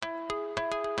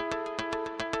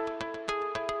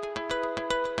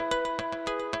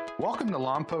Welcome to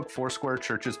Lompoc Foursquare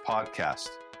Church's podcast.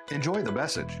 Enjoy the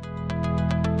message.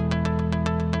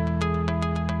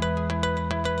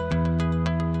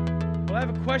 Well, I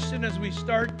have a question as we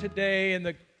start today, and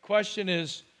the question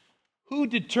is, who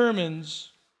determines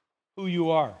who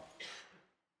you are?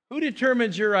 Who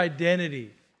determines your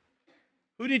identity?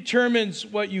 Who determines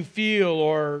what you feel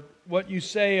or what you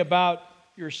say about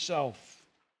yourself?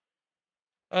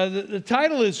 The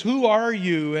title is, Who Are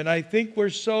You? And I think we're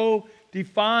so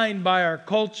defined by our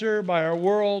culture, by our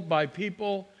world, by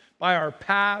people, by our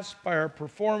past, by our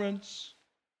performance.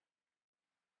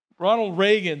 Ronald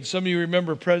Reagan, some of you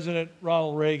remember President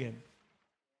Ronald Reagan.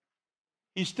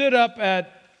 He stood up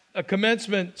at a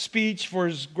commencement speech for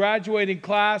his graduating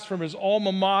class from his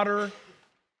alma mater,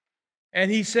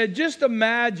 and he said, just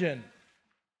imagine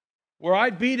where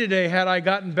I'd be today had I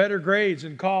gotten better grades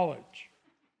in college.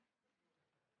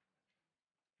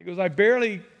 He goes, I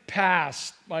barely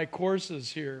passed my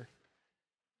courses here,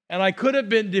 and I could have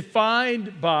been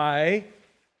defined by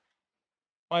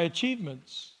my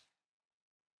achievements,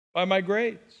 by my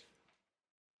grades.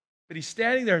 But he's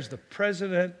standing there as the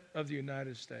President of the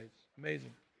United States.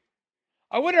 Amazing.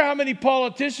 I wonder how many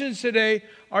politicians today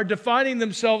are defining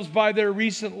themselves by their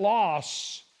recent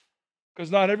loss,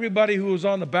 because not everybody who was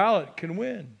on the ballot can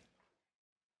win.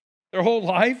 Their whole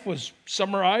life was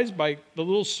summarized by the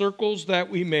little circles that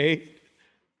we made,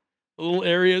 the little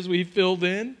areas we filled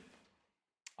in.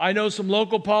 I know some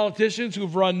local politicians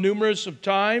who've run numerous of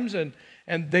times and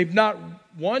they've not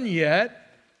won yet.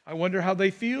 I wonder how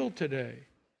they feel today.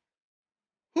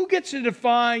 Who gets to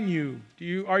define you?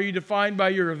 Are you defined by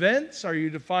your events? Are you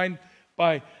defined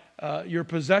by your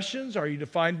possessions? Are you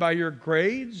defined by your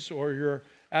grades or your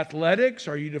athletics?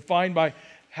 Are you defined by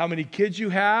how many kids you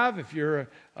have, if you're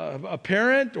a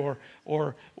parent,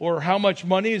 or how much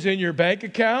money is in your bank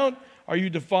account? Are you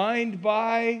defined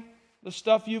by the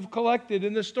stuff you've collected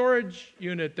in the storage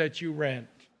unit that you rent?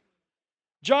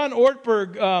 John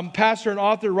Ortberg, pastor and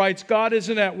author, writes, God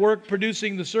isn't at work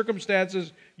producing the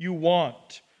circumstances you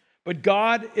want, but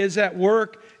God is at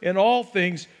work in all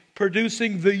things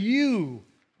producing the you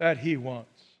that He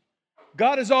wants.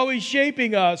 God is always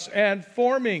shaping us and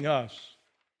forming us.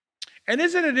 And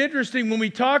isn't it interesting when we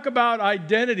talk about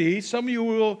identity, some of you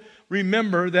will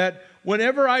remember that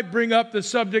whenever I bring up the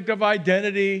subject of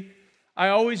identity, I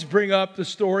always bring up the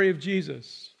story of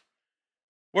Jesus,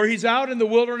 where He's out in the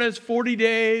wilderness 40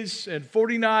 days and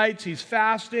 40 nights, He's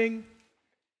fasting,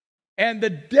 and the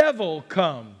devil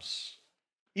comes.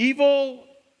 Evil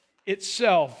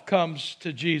itself comes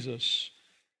to Jesus.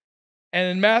 And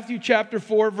in Matthew chapter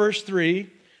 4, verse 3,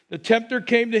 the tempter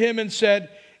came to Him and said,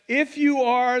 if you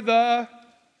are the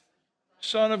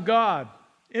Son of God.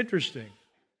 Interesting.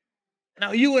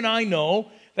 Now, you and I know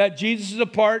that Jesus is a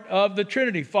part of the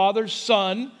Trinity, Father,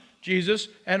 Son, Jesus,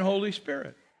 and Holy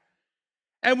Spirit.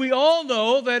 And we all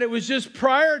know that it was just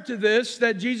prior to this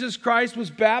that Jesus Christ was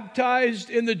baptized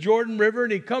in the Jordan River,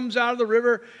 and He comes out of the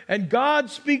river, and God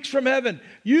speaks from heaven,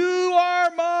 you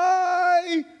are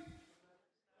my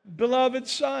beloved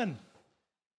Son.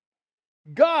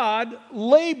 God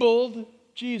labeled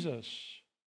Jesus.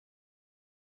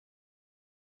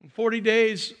 And 40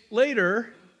 days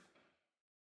later,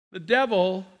 the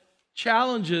devil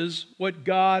challenges what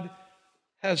God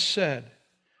has said.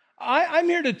 I'm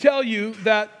here to tell you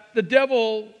that the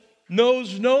devil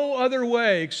knows no other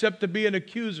way except to be an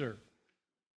accuser.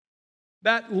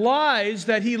 That lies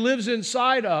that he lives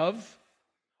inside of,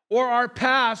 or our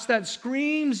past that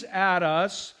screams at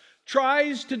us,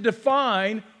 tries to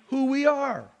define who we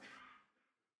are.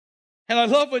 And I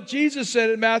love what Jesus said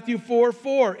in Matthew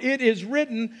 4:4. It is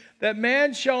written that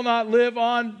man shall not live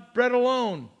on bread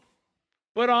alone,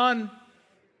 but on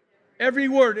every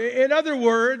word. In other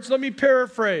words, let me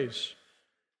paraphrase,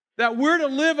 that we're to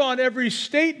live on every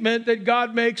statement that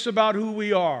God makes about who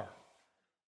we are.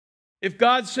 If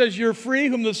God says you're free,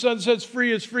 whom the Son sets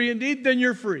free is free indeed, then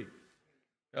you're free.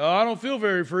 Oh, I don't feel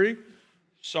very free.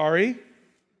 Sorry.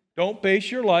 Don't base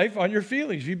your life on your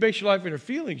feelings. If you base your life on your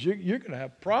feelings, you're going to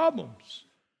have problems.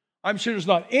 I'm sure there's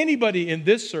not anybody in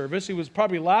this service, it was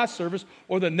probably last service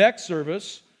or the next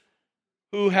service,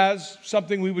 who has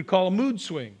something we would call a mood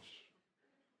swings.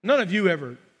 None of you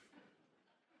ever.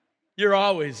 You're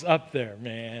always up there,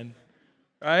 man.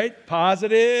 Right?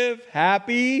 Positive,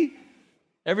 happy,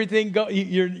 everything.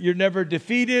 You're never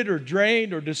defeated or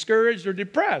drained or discouraged or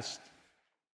depressed.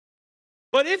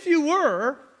 But if you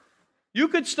were, you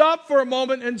could stop for a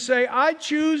moment and say, I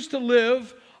choose to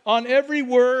live on every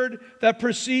word that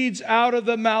proceeds out of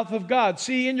the mouth of God.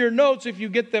 See, in your notes, if you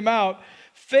get them out,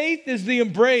 faith is the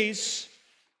embrace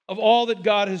of all that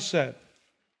God has said.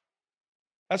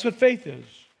 That's what faith is.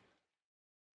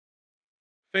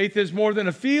 Faith is more than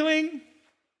a feeling.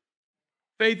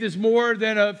 Faith is more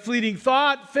than a fleeting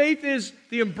thought. Faith is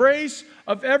the embrace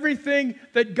of everything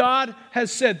that God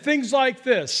has said. Things like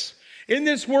this. In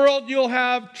this world you'll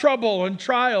have trouble and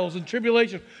trials and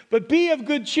tribulation, but be of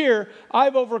good cheer.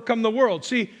 I've overcome the world.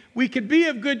 See, we can be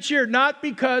of good cheer not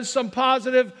because some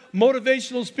positive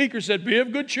motivational speaker said, be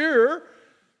of good cheer,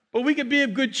 but we can be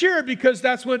of good cheer because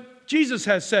that's what Jesus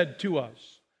has said to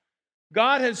us.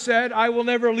 God has said, I will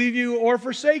never leave you or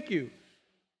forsake you.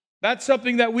 That's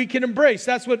something that we can embrace.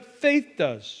 That's what faith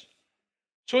does.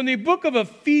 So in the book of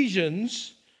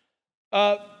Ephesians,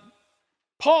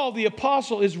 Paul, the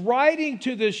apostle, is writing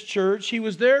to this church. He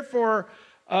was there for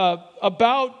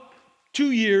about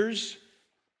 2 years,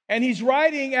 and he's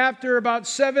writing after about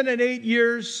 7 and 8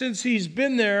 years since he's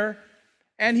been there,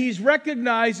 and he's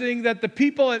recognizing that the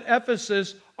people at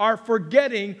Ephesus are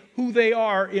forgetting who they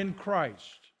are in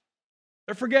Christ.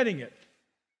 They're forgetting it.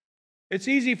 It's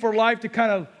easy for life to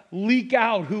kind of leak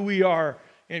out who we are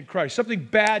in Christ. Something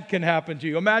bad can happen to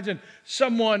you. Imagine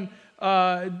someone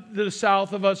to the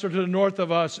south of us or to the north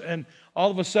of us, and all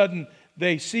of a sudden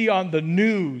they see on the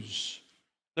news.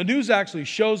 The news actually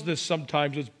shows this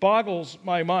sometimes. It boggles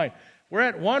my mind. We're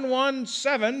at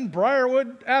 117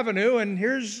 Briarwood Avenue, and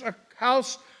here's a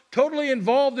house totally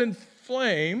involved in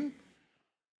flame,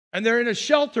 and they're in a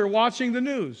shelter watching the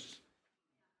news.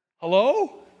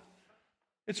 Hello?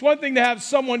 It's one thing to have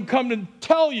someone come and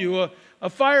tell you, a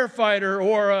firefighter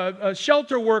or a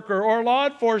shelter worker or a law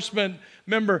enforcement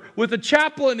member with a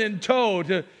chaplain in tow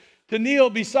to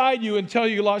kneel beside you and tell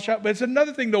you lost shot. But it's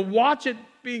another thing to watch it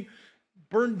being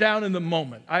burned down in the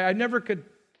moment. I never could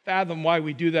fathom why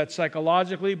we do that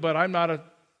psychologically, but I'm not a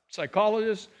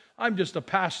psychologist. I'm just a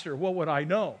pastor. What would I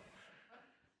know?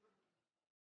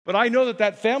 But I know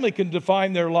that family can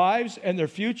define their lives and their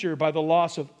future by the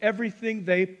loss of everything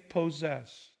they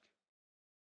possessed.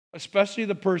 Especially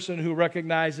the person who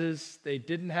recognizes they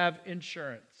didn't have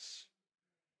insurance.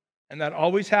 And that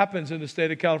always happens in the state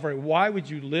of California. Why would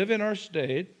you live in our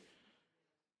state?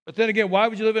 But then again, why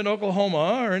would you live in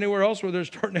Oklahoma or anywhere else where there's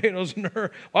tornadoes?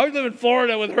 Why would you live in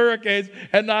Florida with hurricanes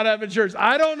and not have insurance?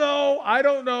 I don't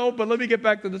know, but let me get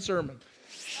back to the sermon.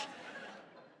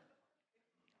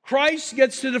 Christ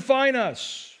gets to define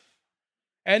us.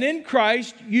 And in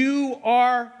Christ, you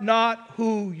are not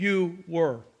who you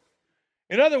were.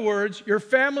 In other words, your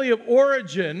family of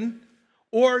origin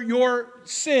or your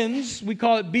sins, we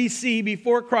call it BC,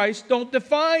 before Christ, don't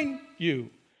define you.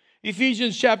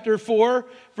 Ephesians chapter 4,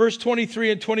 verse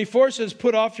 23 and 24 says,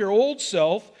 put off your old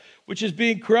self, which is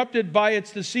being corrupted by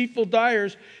its deceitful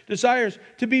desires,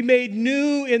 to be made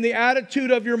new in the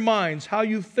attitude of your minds, how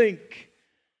you think.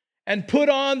 And put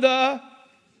on the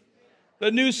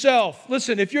new self.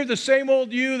 Listen, if you're the same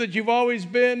old you that you've always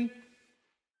been,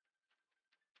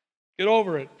 get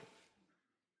over it.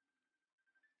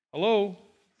 Hello?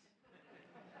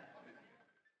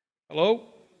 Hello?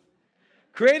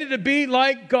 Created to be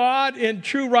like God in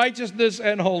true righteousness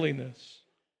and holiness.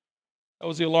 That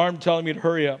was the alarm telling me to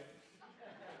hurry up.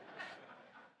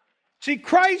 See,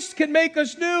 Christ can make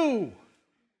us new.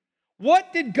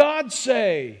 What did God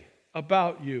say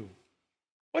about you?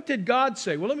 What did God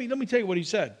say? Well, let me tell you what he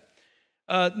said.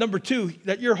 Number 2,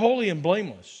 that you're holy and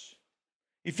blameless.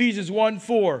 Ephesians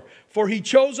 1:4. For he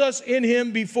chose us in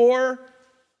him before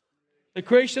the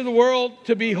creation of the world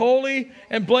to be holy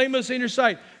and blameless in your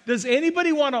sight. Does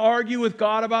anybody want to argue with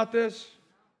God about this?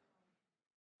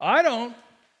 I don't.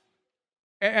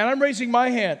 And I'm raising my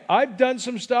hand. I've done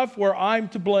some stuff where I'm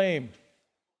to blame.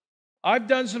 I've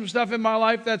done some stuff in my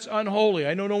life that's unholy.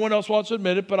 I know no one else wants to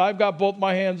admit it, but I've got both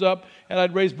my hands up, and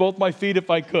I'd raise both my feet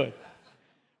if I could.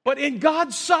 But in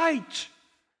God's sight,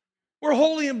 we're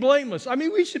holy and blameless. I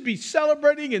mean, we should be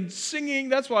celebrating and singing.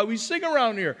 That's why we sing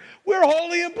around here. We're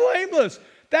holy and blameless.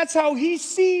 That's how he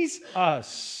sees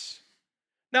us.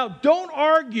 Now, don't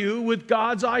argue with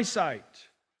God's eyesight.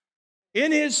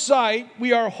 In his sight,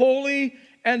 we are holy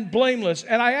and blameless.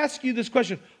 And I ask you this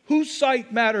question, whose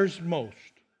sight matters most?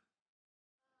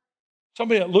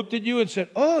 Somebody that looked at you and said,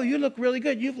 oh, you look really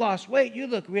good. You've lost weight. You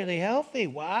look really healthy.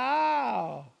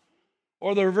 Wow.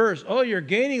 Or the reverse. Oh, you're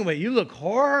gaining weight. You look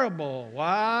horrible.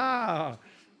 Wow.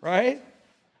 Right?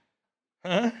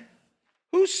 Huh?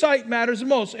 Whose sight matters the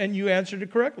most? And you answered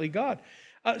it correctly, God.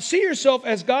 See yourself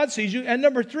as God sees you. And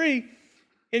number 3,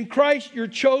 in Christ, you're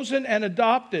chosen and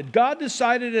adopted. God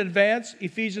decided in advance,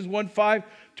 Ephesians 1:5,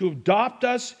 to adopt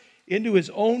us into his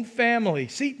own family.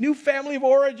 See, new family of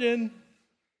origin.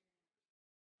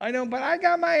 I know, but I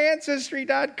got my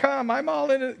Ancestry.com. I'm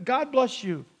all in it. God bless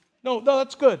you. No,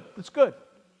 that's good. That's good.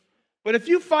 But if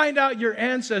you find out your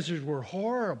ancestors were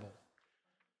horrible,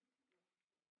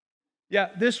 Yeah,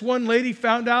 this one lady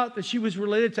found out that she was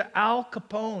related to Al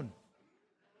Capone.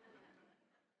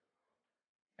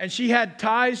 And she had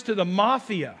ties to the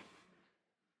mafia.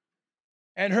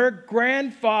 And her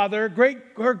grandfather,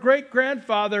 her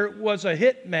great-grandfather was a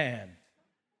hitman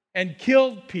and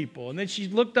killed people. And then she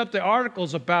looked up the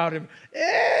articles about him.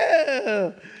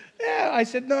 Yeah. I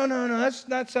said, no, that's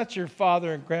not your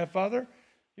father and grandfather.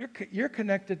 You're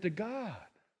connected to God.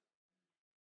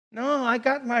 No, I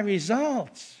got my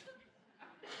results.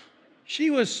 She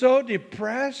was so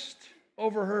depressed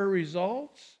over her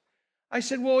results. I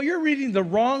said, well, you're reading the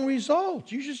wrong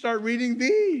results. You should start reading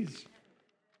these.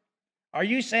 Are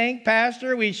you saying,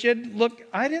 Pastor, we should look?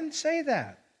 I didn't say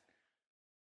that.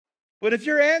 But if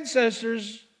your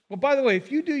ancestors, well, by the way, if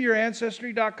you do your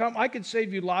Ancestry.com, I could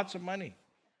save you lots of money.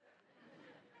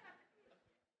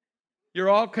 You're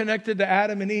all connected to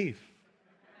Adam and Eve.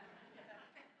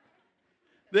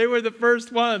 They were the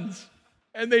first ones,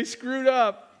 and they screwed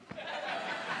up.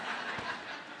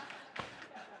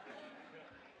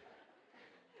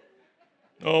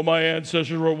 Oh, my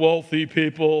ancestors were wealthy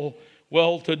people,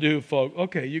 well-to-do folk.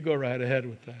 Okay, you go right ahead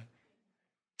with that.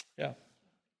 Yeah.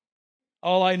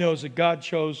 All I know is that God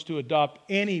chose to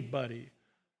adopt anybody,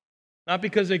 not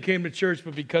because they came to church,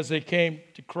 but because they came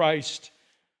to Christ.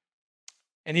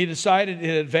 And he decided in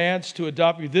advance to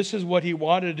adopt you. This is what he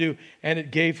wanted to do, and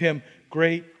it gave him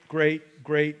great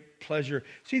pleasure.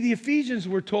 See, the Ephesians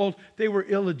were told they were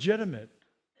illegitimate,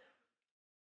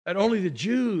 that only the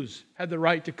Jews had the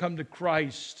right to come to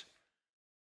Christ.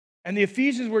 And the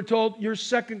Ephesians were told, you're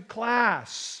second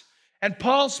class. And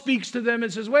Paul speaks to them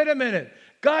and says, wait a minute,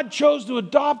 God chose to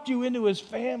adopt you into his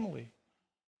family.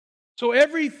 So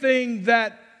everything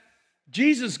that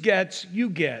Jesus gets,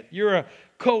 you get. You're a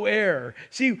co-heir.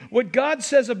 See, what God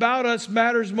says about us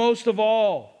matters most of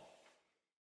all.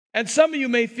 And some of you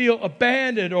may feel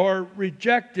abandoned or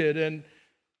rejected, and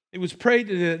it was prayed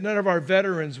that none of our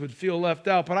veterans would feel left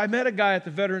out. But I met a guy at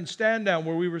the veteran stand down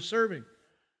where we were serving.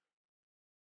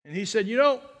 And he said,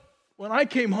 when I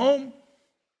came home,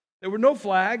 there were no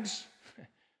flags.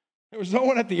 There was no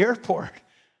one at the airport.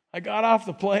 I got off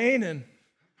the plane and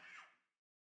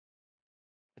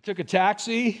I took a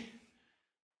taxi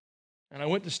and I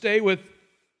went to stay with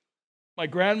my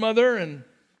grandmother, and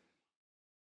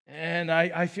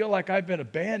I feel like I've been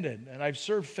abandoned and I've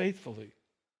served faithfully.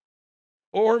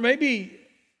 Or maybe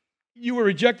you were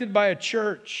rejected by a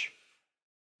church.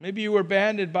 Maybe you were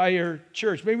abandoned by your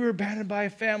church. Maybe you were abandoned by a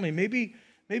family.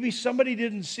 Maybe somebody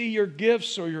didn't see your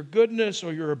gifts or your goodness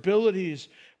or your abilities.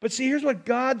 But see, here's what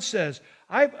God says.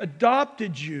 I've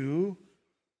adopted you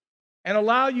and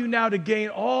allow you now to gain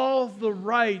all the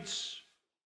rights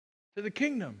to the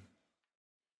kingdom.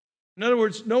 In other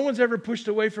words, no one's ever pushed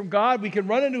away from God. We can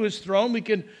run into his throne. We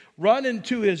can run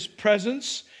into his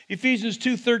presence. Ephesians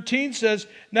 2:13 says,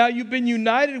 now you've been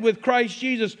united with Christ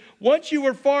Jesus. Once you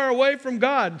were far away from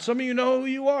God. Some of you know who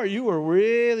you are. You were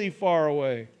really far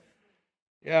away.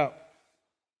 Yeah.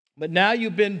 But now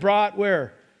you've been brought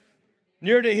where?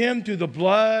 Near to him through the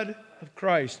blood of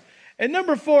Christ. And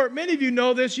number 4, many of you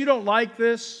know this. You don't like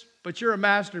this, but you're a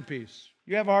masterpiece.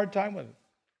 You have a hard time with it.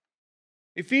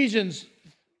 Ephesians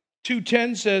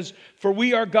 2:10 says, for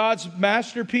we are God's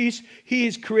masterpiece. He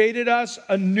has created us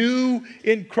anew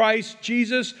in Christ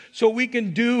Jesus so we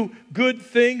can do good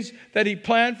things that he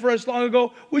planned for us long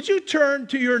ago. Would you turn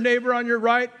to your neighbor on your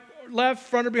right, left,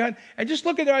 front, or behind, and just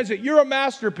look at their eyes and say, you're a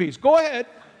masterpiece. Go ahead.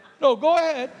 No, go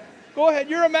ahead. Go ahead.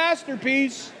 You're a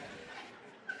masterpiece.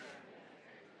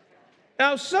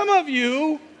 Now, some of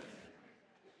you,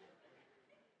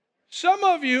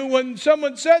 when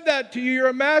someone said that to you, you're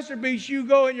a masterpiece, you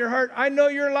go in your heart, I know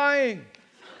you're lying.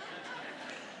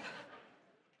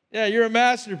 Yeah, you're a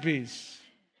masterpiece.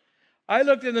 I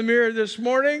looked in the mirror this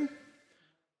morning.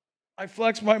 I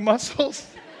flexed my muscles.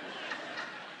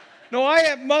 No, I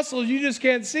have muscles. You just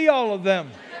can't see all of them.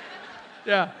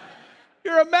 Yeah.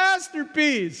 You're a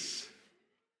masterpiece.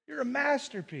 You're a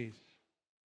masterpiece.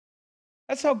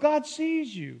 That's how God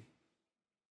sees you.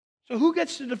 So who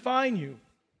gets to define you?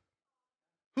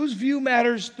 Whose view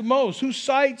matters the most? Whose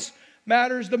sights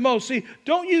matters the most? See,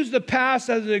 don't use the past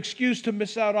as an excuse to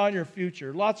miss out on your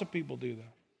future. Lots of people do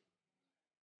that.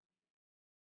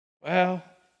 Well,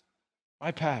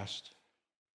 my past.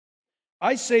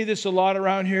 I say this a lot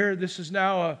around here. This is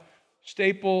now a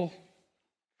staple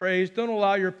phrase. Don't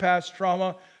allow your past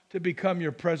trauma to become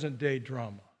your present day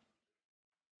drama.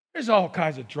 There's all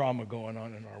kinds of drama going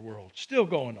on in our world, still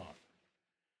going on.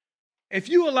 If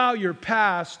you allow your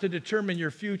past to determine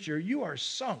your future, you are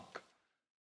sunk.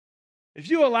 If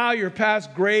you allow your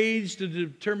past grades to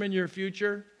determine your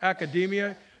future,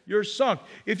 academia, you're sunk.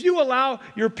 If you allow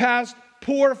your past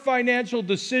poor financial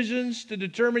decisions to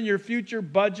determine your future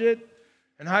budget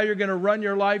and how you're going to run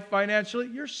your life financially,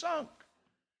 you're sunk.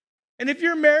 And if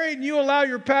you're married and you allow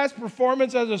your past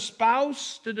performance as a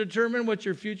spouse to determine what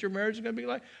your future marriage is going to be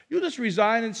like, you'll just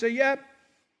resign and say, yep,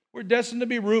 we're destined to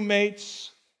be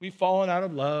roommates. We've fallen out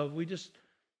of love. We just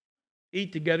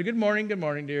eat together. Good morning,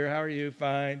 dear. How are you?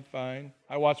 Fine.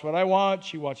 I watch what I want.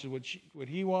 She watches what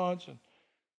he wants. And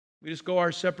we just go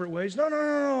our separate ways.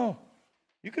 No.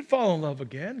 You can fall in love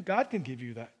again. God can give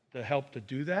you the help to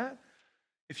do that.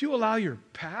 If you allow your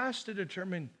past to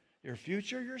determine your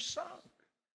future, you're sunk.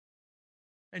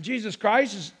 And Jesus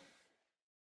Christ is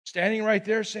standing right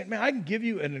there saying, man, I can give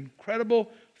you an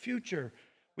incredible future.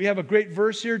 We have a great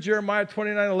verse here, Jeremiah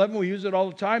 29:11. We use it all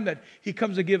the time, that he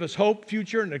comes to give us hope,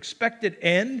 future, and expected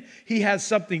end. He has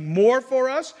something more for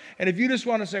us. And if you just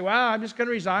want to say, wow, I'm just going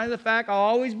to resign to the fact I'll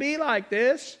always be like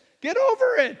this, get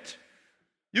over it.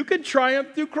 You can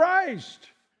triumph through Christ.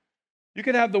 You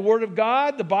can have the Word of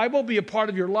God, the Bible, be a part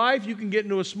of your life. You can get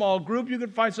into a small group. You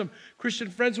can find some Christian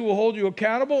friends who will hold you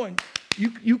accountable, and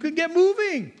you can get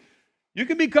moving. You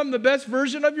can become the best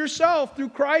version of yourself through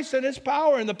Christ and His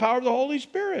power and the power of the Holy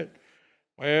Spirit.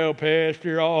 Well,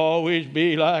 Pastor, I'll always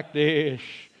be like this.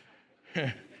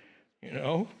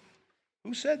 Who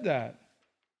said that?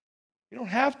 You don't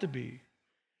have to be.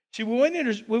 See, when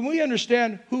we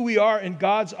understand who we are in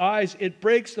God's eyes, it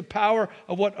breaks the power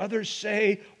of what others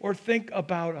say or think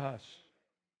about us.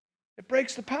 It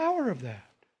breaks the power of that.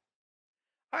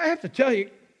 I have to tell you,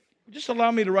 just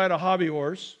allow me to ride a hobby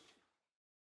horse.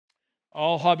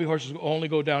 All hobby horses only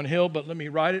go downhill, but let me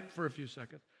ride it for a few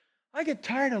seconds. I get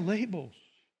tired of labels.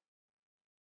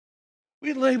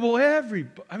 We label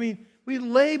we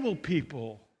label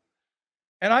people.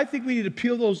 And I think we need to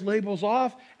peel those labels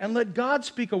off and let God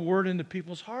speak a word into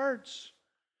people's hearts.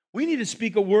 We need to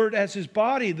speak a word as His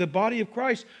body, the body of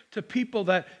Christ, to people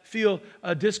that feel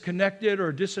disconnected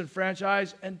or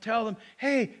disenfranchised, and tell them,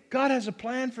 hey, God has a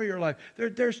plan for your life.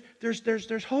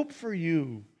 There's hope for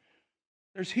you.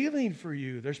 There's healing for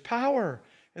you. There's power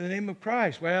in the name of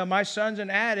Christ. Well, my son's an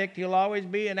addict. He'll always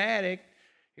be an addict.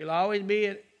 I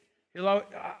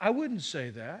wouldn't say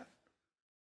that.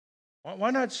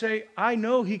 Why not say, I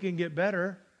know he can get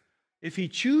better if he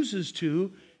chooses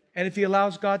to and if he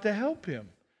allows God to help him.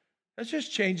 That's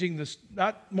just changing this,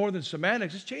 not more than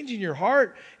semantics. It's changing your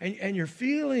heart and your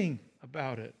feeling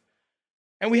about it.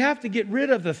 And we have to get rid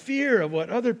of the fear of what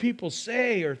other people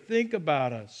say or think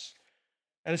about us.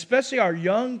 And especially our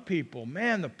young people,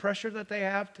 man, the pressure that they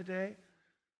have today,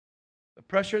 the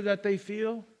pressure that they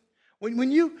feel.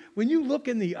 When you look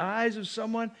in the eyes of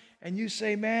someone and you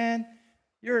say, man,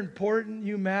 you're important,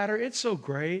 you matter, it's so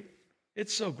great.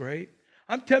 It's so great.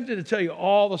 I'm tempted to tell you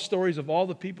all the stories of all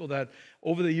the people that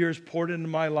over the years poured into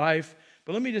my life,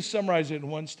 but let me just summarize it in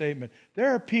one statement. There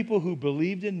are people who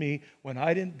believed in me when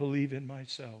I didn't believe in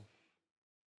myself.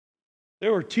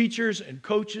 There were teachers and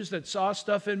coaches that saw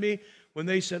stuff in me when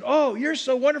they said, oh, you're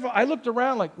so wonderful. I looked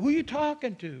around like, who are you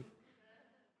talking to?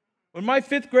 When my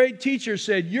 5th grade teacher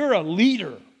said, you're a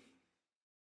leader,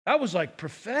 that was like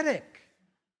prophetic.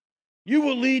 You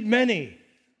will lead many.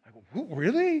 I go, who,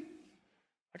 really?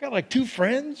 I got like 2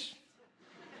 friends.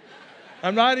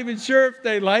 I'm not even sure if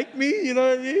they like me, you know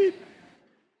what I mean?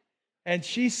 And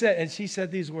she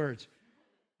said these words,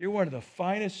 you're one of the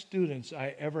finest students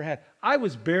I ever had. I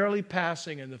was barely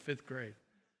passing in the 5th grade.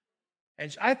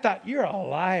 And I thought, you're a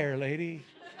liar, lady.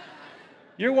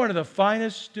 You're one of the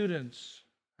finest students.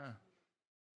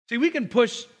 See, we can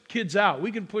push kids out.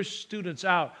 We can push students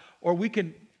out, or we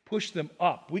can push them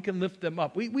up. We can lift them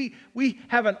up. We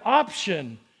have an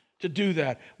option to do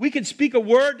that. We can speak a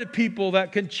word to people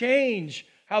that can change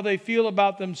how they feel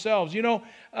about themselves. You know,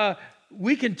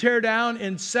 we can tear down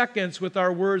in seconds with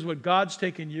our words what God's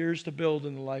taken years to build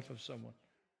in the life of someone.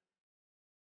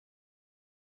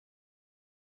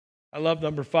 I love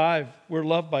number 5. We're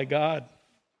loved by God.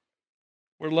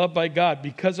 We're loved by God.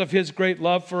 Because of His great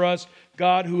love for us,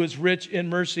 God, who is rich in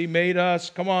mercy, made us,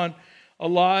 come on,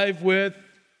 alive with,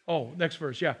 next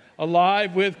verse, yeah.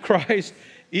 Alive with Christ,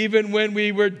 even when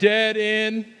we were dead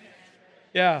in,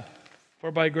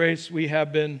 for by grace we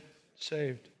have been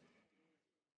saved.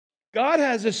 God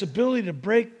has this ability to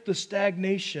break the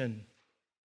stagnation.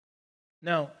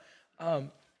 Now,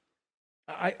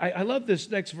 I love this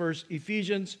next verse,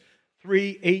 Ephesians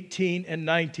 3:18 and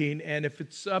 19. And if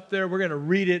it's up there, we're going to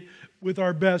read it with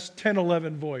our best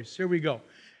 10-11 voice. Here we go.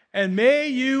 And may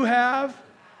you have,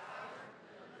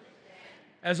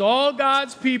 as all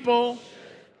God's people,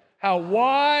 how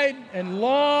wide and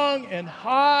long and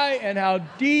high and how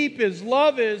deep His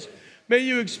love is. May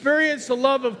you experience the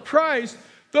love of Christ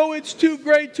though it's too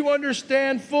great to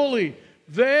understand fully.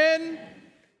 Then,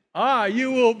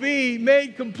 you will be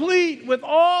made complete with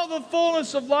all the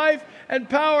fullness of life and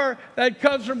power that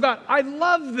comes from God. I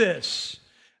love this.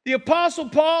 The Apostle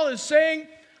Paul is saying,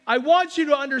 I want you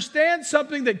to understand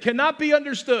something that cannot be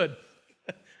understood.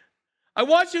 I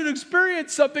want you to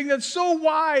experience something that's so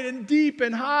wide and deep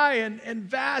and high and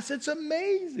vast. It's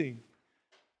amazing.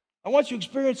 I want you to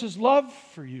experience His love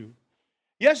for you.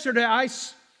 Yesterday, I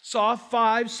saw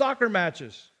 5 soccer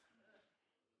matches.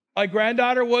 My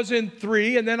granddaughter was in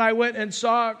 3, and then I went and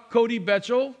saw Cody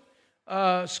Betchel.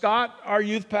 Scott, our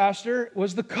youth pastor,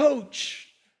 was the coach.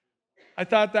 I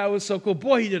thought that was so cool.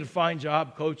 Boy, he did a fine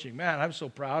job coaching. Man, I'm so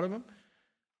proud of him.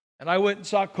 And I went and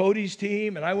saw Cody's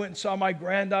team, and I went and saw my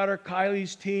granddaughter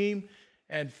Kylie's team,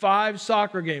 and 5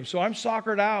 soccer games. So I'm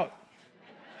soccered out.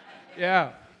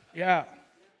 Yeah.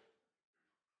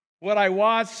 What I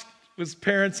watched was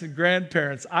parents and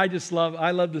grandparents. I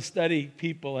love to study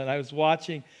people, and I was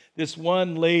watching this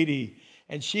one lady,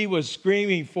 and she was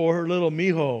screaming for her little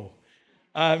mijo.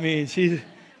 I mean,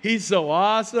 he's so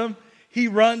awesome. He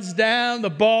runs down, the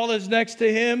ball is next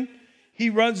to him. He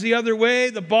runs the other way,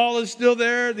 the ball is still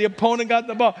there. The opponent got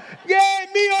the ball. Yay,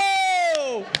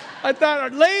 mijo! I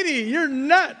thought, lady, you're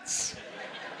nuts.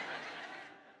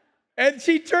 And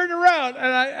she turned around,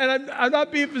 and I'm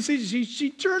not being facetious. She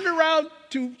turned around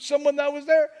to someone that was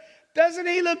there. Doesn't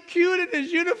he look cute in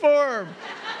his uniform?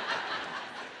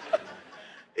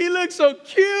 He looks so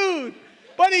cute,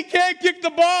 but he can't kick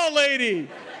the ball, lady.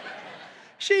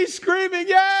 She's screaming,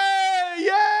 yay,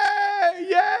 yay,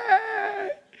 yay.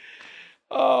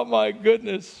 Oh, my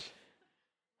goodness.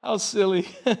 How silly.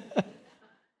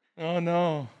 Oh,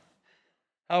 no.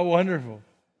 How wonderful.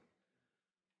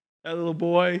 That little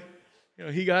boy,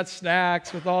 he got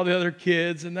snacks with all the other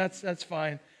kids, and that's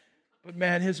fine. But,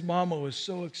 man, his mama was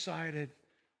so excited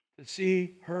to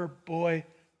see her boy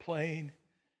playing.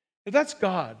 But that's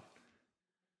God.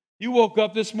 You woke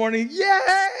up this morning,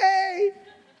 yay!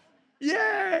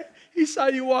 Yay! He saw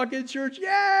you walk in church,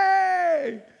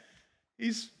 yay!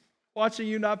 He's watching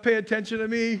you not pay attention to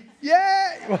me,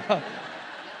 yay! Well,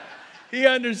 he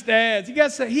understands. He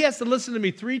has to listen to me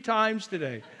 3 times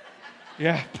today.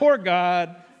 Yeah, poor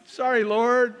God. Sorry,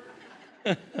 Lord.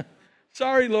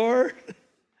 Sorry, Lord.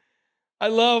 I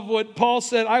love what Paul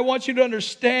said. I want you to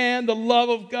understand the love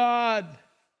of God.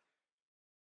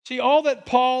 See, all that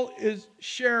Paul is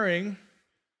sharing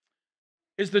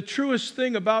is the truest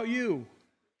thing about you.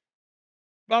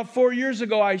 About 4 years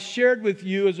ago, I shared with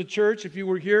you as a church, if you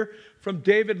were here, from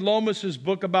David Lomas's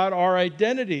book about our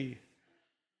identity.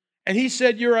 And he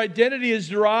said your identity is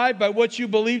derived by what you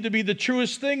believe to be the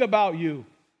truest thing about you.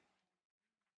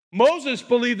 Moses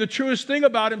believed the truest thing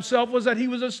about himself was that he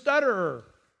was a stutterer.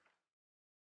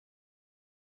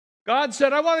 God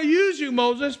said, I want to use you,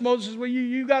 Moses. Moses said, well,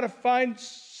 you got to find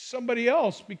somebody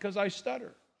else because I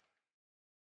stutter.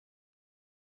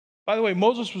 By the way,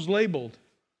 Moses was labeled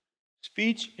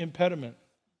speech impediment.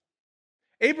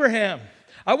 Abraham,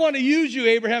 I want to use you,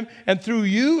 Abraham, and through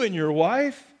you and your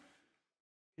wife,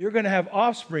 you're going to have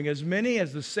offspring, as many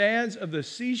as the sands of the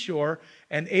seashore.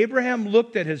 And Abraham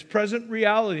looked at his present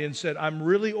reality and said, I'm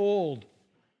really old.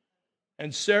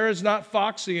 And Sarah's not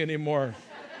foxy anymore.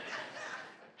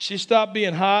 She stopped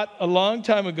being hot a long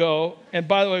time ago. And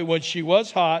by the way, when she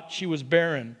was hot, she was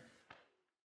barren.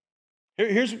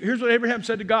 Here's what Abraham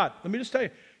said to God. Let me just tell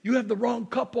you, you have the wrong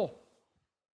couple.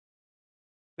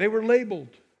 They were labeled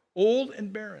old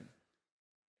and barren.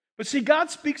 But see, God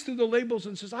speaks through the labels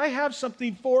and says, I have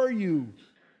something for you.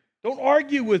 Don't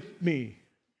argue with me.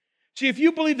 See, if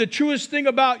you believe the truest thing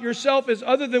about yourself is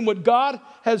other than what God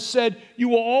has said, you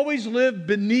will always live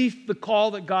beneath the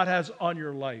call that God has on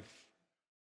your life.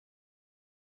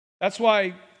 That's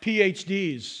why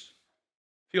PhDs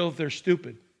feel that they're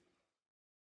stupid.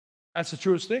 That's the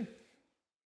truest thing.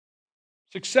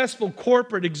 Successful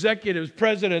corporate executives,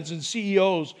 presidents, and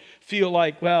CEOs feel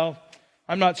like, well,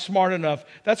 I'm not smart enough.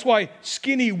 That's why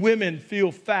skinny women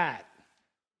feel fat.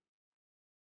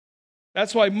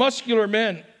 That's why muscular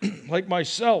men, like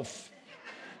myself,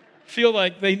 feel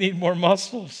like they need more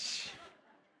muscles.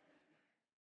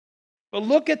 But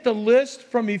look at the list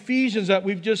from Ephesians that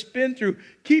we've just been through.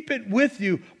 Keep it with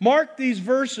you. Mark these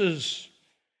verses.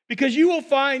 Because you will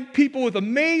find people with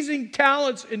amazing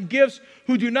talents and gifts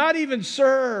who do not even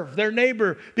serve their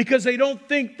neighbor because they don't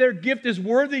think their gift is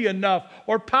worthy enough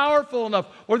or powerful enough,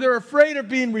 or they're afraid of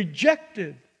being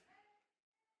rejected.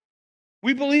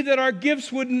 We believe that our gifts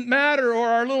wouldn't matter, or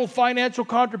our little financial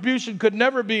contribution could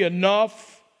never be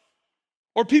enough.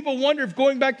 Or people wonder if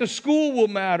going back to school will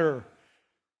matter.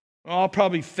 Well, I'll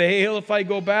probably fail if I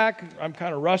go back. I'm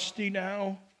kind of rusty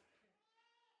now.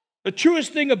 The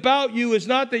truest thing about you is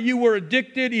not that you were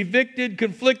addicted, evicted,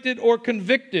 conflicted, or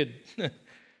convicted. I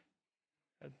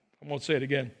won't say it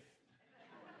again.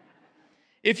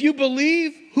 If you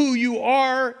believe who you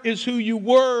are is who you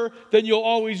were, then you'll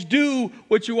always do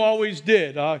what you always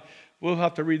did. We'll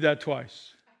have to read that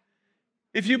twice.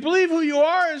 If you believe who you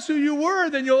are is who you were,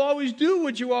 then you'll always do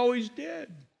what you always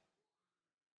did.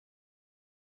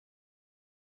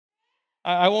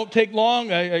 I won't take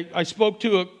long. I spoke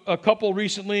to a couple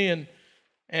recently,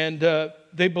 and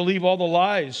they believe all the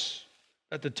lies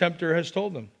that the tempter has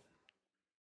told them.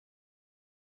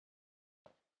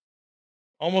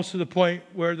 Almost to the point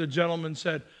where the gentleman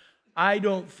said,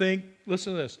 listen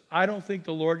to this, I don't think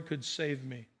the Lord could save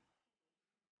me.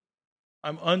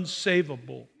 I'm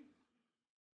unsavable.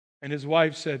 And his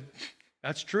wife said,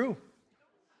 that's true.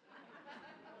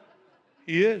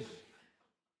 He is.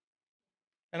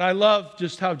 And I love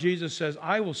just how Jesus says,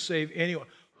 I will save anyone.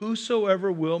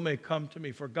 Whosoever will may come to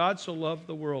me. For God so loved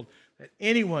the world that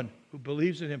anyone who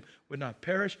believes in him would not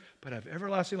perish, but have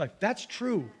everlasting life. That's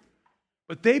true.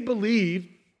 But they believe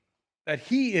that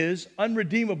he is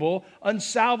unredeemable,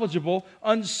 unsalvageable,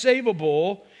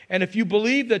 unsavable. And if you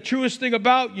believe the truest thing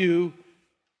about you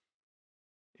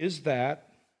is that,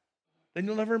 then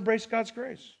you'll never embrace God's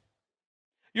grace.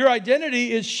 Your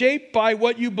identity is shaped by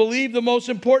what you believe the most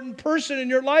important person in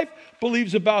your life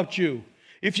believes about you.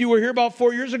 If you were here about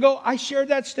 4 years ago, I shared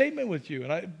that statement with you,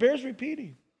 and it bears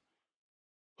repeating.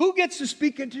 Who gets to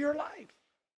speak into your life?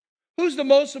 Who's the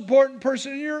most important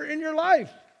person in your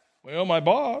life? Well, my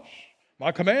boss,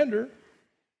 my commander,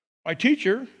 my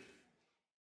teacher,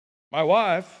 my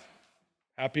wife.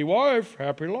 Happy wife,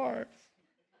 happy life.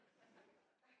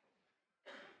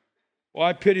 Well,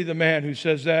 I pity the man who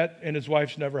says that and his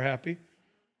wife's never happy.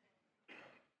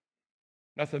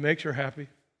 Nothing makes her happy.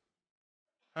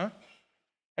 Huh?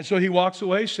 And so he walks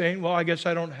away saying, well, I guess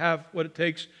I don't have what it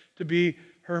takes to be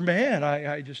her man.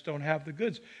 I just don't have the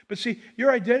goods. But see,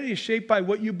 your identity is shaped by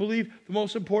what you believe the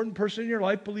most important person in your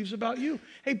life believes about you.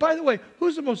 Hey, by the way,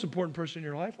 who's the most important person in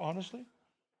your life, honestly?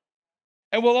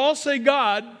 And we'll all say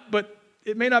God, but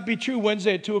it may not be true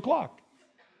Wednesday at 2 o'clock.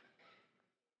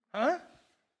 Huh?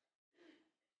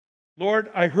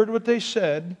 Lord, I heard what they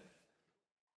said,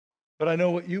 but I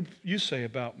know what you say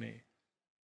about me.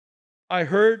 I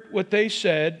heard what they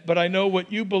said, but I know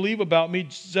what you believe about me.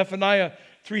 Zephaniah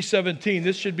 3:17.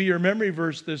 This should be your memory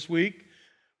verse this week.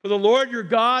 For the Lord your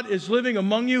God is living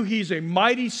among you. He's a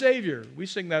mighty Savior. We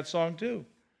sing that song too.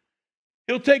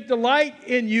 He'll take delight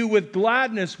in you with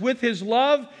gladness. With his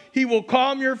love, he will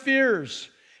calm your fears.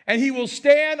 And he will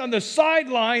stand on the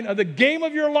sideline of the game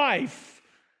of your life.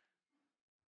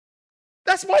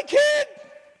 That's my kid.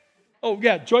 Oh,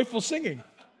 yeah, joyful singing.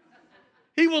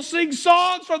 He will sing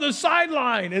songs from the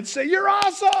sideline and say, you're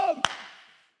awesome.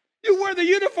 You wear the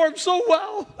uniform so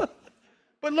well.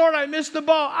 But Lord, I missed the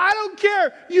ball. I don't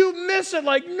care. You miss it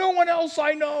like no one else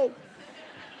I know.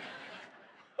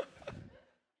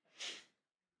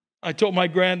 I told my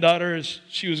granddaughter as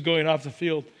she was going off the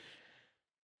field,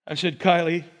 I said,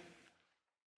 Kylie,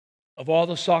 of all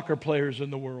the soccer players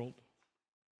in the world,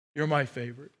 you're my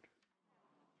favorite.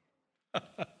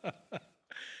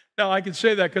 Now, I can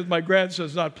say that because my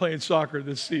grandson's not playing soccer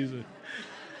this season.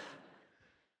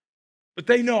 But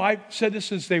they know, I've said this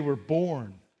since they were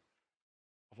born.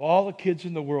 Of all the kids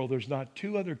in the world, there's not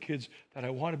two other kids that I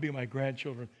want to be my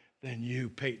grandchildren than you,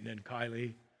 Peyton and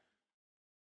Kylie.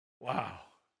 Wow.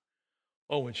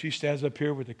 Oh, when she stands up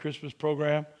here with the Christmas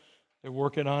program, they're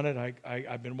working on it.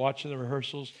 I've been watching the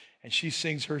rehearsals, and she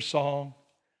sings her song.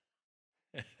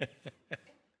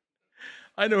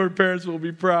 I know her parents will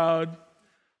be proud.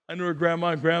 I know her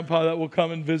grandma and grandpa that will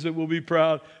come and visit will be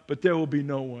proud, but there will be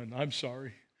no one, I'm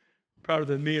sorry, prouder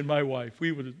than me and my wife.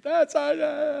 We would,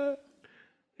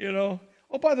 you know.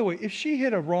 Oh, by the way, if she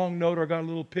hit a wrong note or got a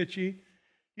little pitchy,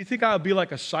 you think I would be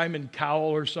like a Simon Cowell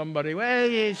or somebody? Well,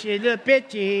 she's a little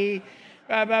pitchy.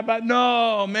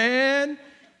 No, man.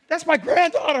 That's my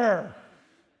granddaughter.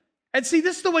 And see,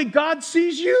 this is the way God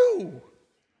sees you.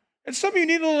 And some of you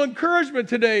need a little encouragement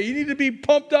today. You need to be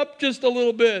pumped up just a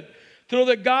little bit to know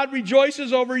that God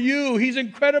rejoices over you. He's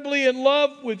incredibly in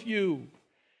love with you.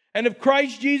 And if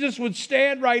Christ Jesus would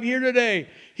stand right here today,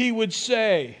 he would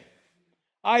say,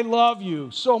 I love you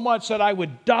so much that I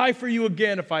would die for you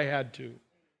again if I had to.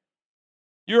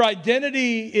 Your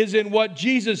identity is in what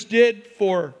Jesus did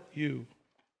for you.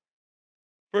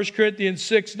 1 Corinthians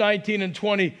 6:19 and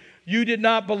 20. You did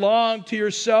not belong to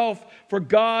yourself, for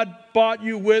God bought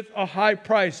you with a high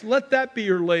price. Let that be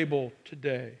your label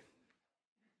today.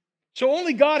 So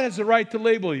only God has the right to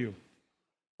label you.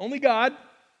 Only God.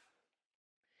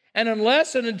 And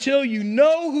unless and until you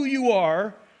know who you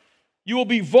are, You will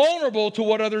be vulnerable to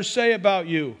what others say about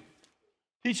you.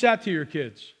 Teach that to your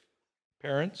kids,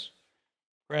 parents,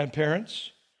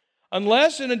 grandparents.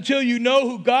 Unless and until you know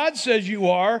who God says you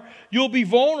are, you'll be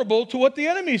vulnerable to what the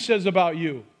enemy says about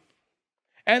you.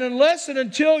 And unless and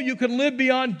until you can live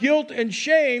beyond guilt and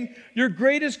shame, your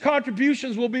greatest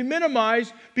contributions will be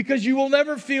minimized because you will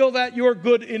never feel that you're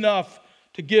good enough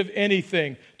to give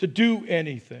anything, to do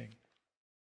anything.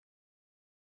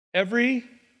 Every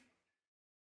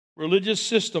religious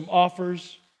system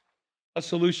offers a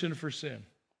solution for sin.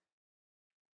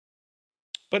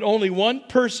 But only one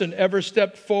person ever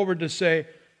stepped forward to say,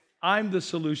 I'm the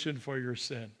solution for your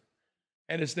sin.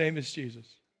 And his name is Jesus.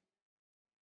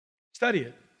 Study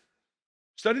it.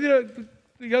 Study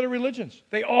the other religions.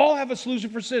 They all have a solution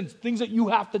for sins. Things that you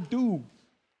have to do.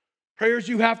 Prayers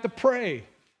you have to pray.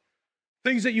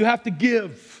 Things that you have to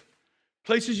give.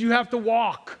 Places you have to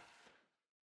walk.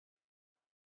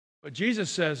 But Jesus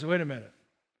says, wait a minute.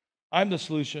 I'm the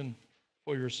solution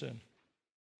for your sin.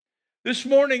 This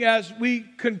morning, as we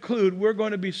conclude, we're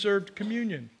going to be served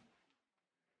communion.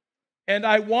 And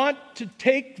I want to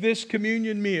take this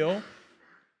communion meal,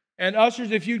 and ushers,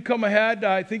 if you'd come ahead,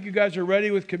 I think you guys are ready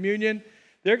with communion.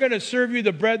 They're going to serve you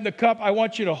the bread and the cup. I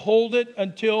want you to hold it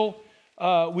until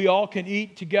we all can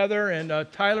eat together, and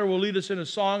Tyler will lead us in a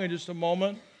song in just a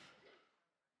moment.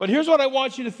 But here's what I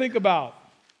want you to think about.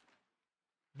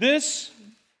 This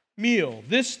meal,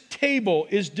 this table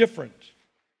is different.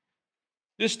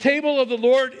 This table of the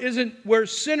Lord isn't where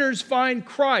sinners find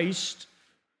Christ,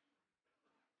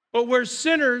 but where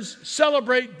sinners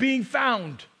celebrate being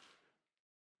found.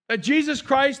 That Jesus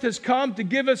Christ has come to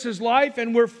give us his life,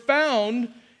 and we're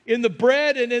found in the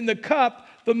bread and in the cup,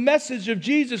 the message of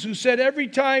Jesus, who said, every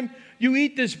time you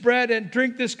eat this bread and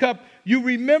drink this cup, you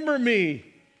remember me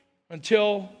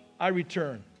until I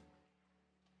return.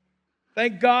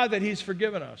 Thank God that he's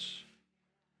forgiven us.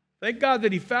 Thank God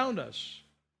that he found us.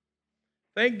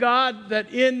 Thank God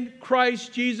that in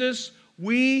Christ Jesus,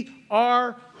 we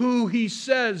are who he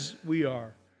says we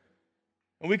are.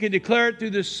 And we can declare it through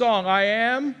this song, I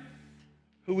am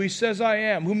who he says I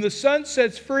am. Whom the Son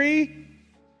sets free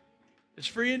is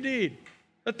free indeed.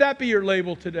 Let that be your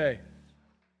label today.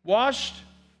 Washed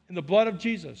in the blood of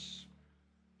Jesus.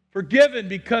 Forgiven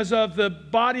because of the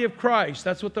body of Christ.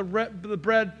 That's what the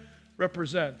bread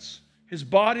represents. His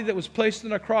body that was placed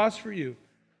on a cross for you.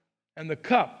 And the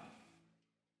cup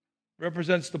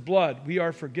represents the blood. We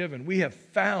are forgiven. We have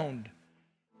found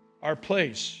our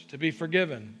place to be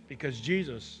forgiven because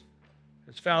Jesus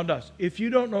has found us. If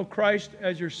you don't know Christ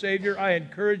as your Savior, I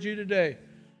encourage you today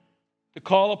to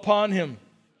call upon him,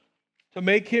 to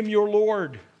make him your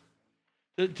Lord,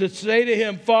 to say to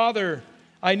him, Father,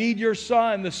 I need your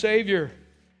Son, the Savior.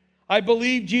 I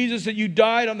believe, Jesus, that you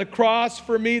died on the cross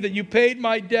for me, that you paid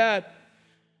my debt,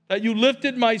 that you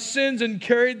lifted my sins and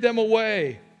carried them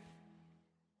away.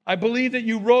 I believe that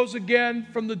you rose again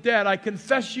from the dead. I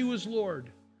confess you as Lord.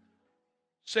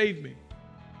 Save me.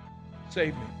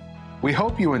 Save me. We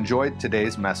hope you enjoyed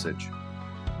today's message.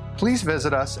 Please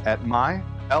visit us at mylfc.com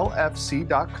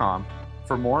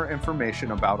for more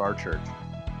information about our church.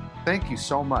 Thank you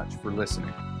so much for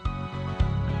listening.